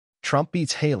Trump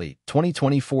beats Haley,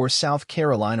 2024 South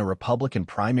Carolina Republican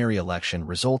primary election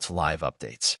results live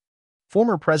updates.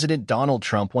 Former President Donald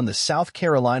Trump won the South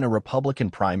Carolina Republican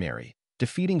primary,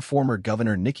 defeating former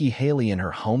Governor Nikki Haley in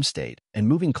her home state and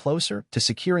moving closer to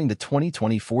securing the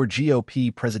 2024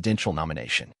 GOP presidential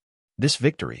nomination. This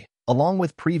victory, along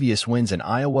with previous wins in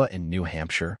Iowa and New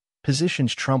Hampshire,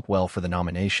 positions Trump well for the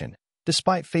nomination,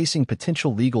 despite facing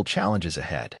potential legal challenges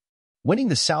ahead. Winning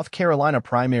the South Carolina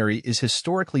primary is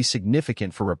historically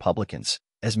significant for Republicans,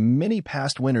 as many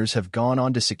past winners have gone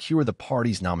on to secure the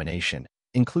party's nomination,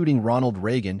 including Ronald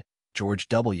Reagan, George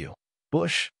W.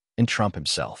 Bush, and Trump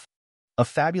himself. A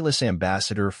fabulous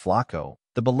ambassador, Flaco,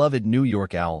 the beloved New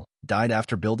York owl, died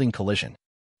after building collision.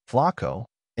 Flaco,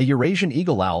 a Eurasian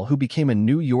eagle owl who became a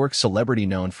New York celebrity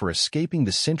known for escaping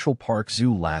the Central Park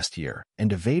Zoo last year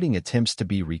and evading attempts to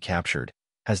be recaptured,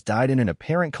 has died in an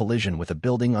apparent collision with a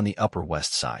building on the Upper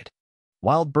West Side.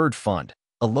 Wild Bird Fund,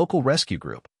 a local rescue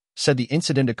group, said the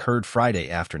incident occurred Friday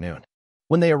afternoon.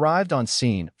 When they arrived on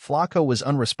scene, Flaco was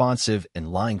unresponsive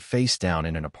and lying face down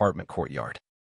in an apartment courtyard.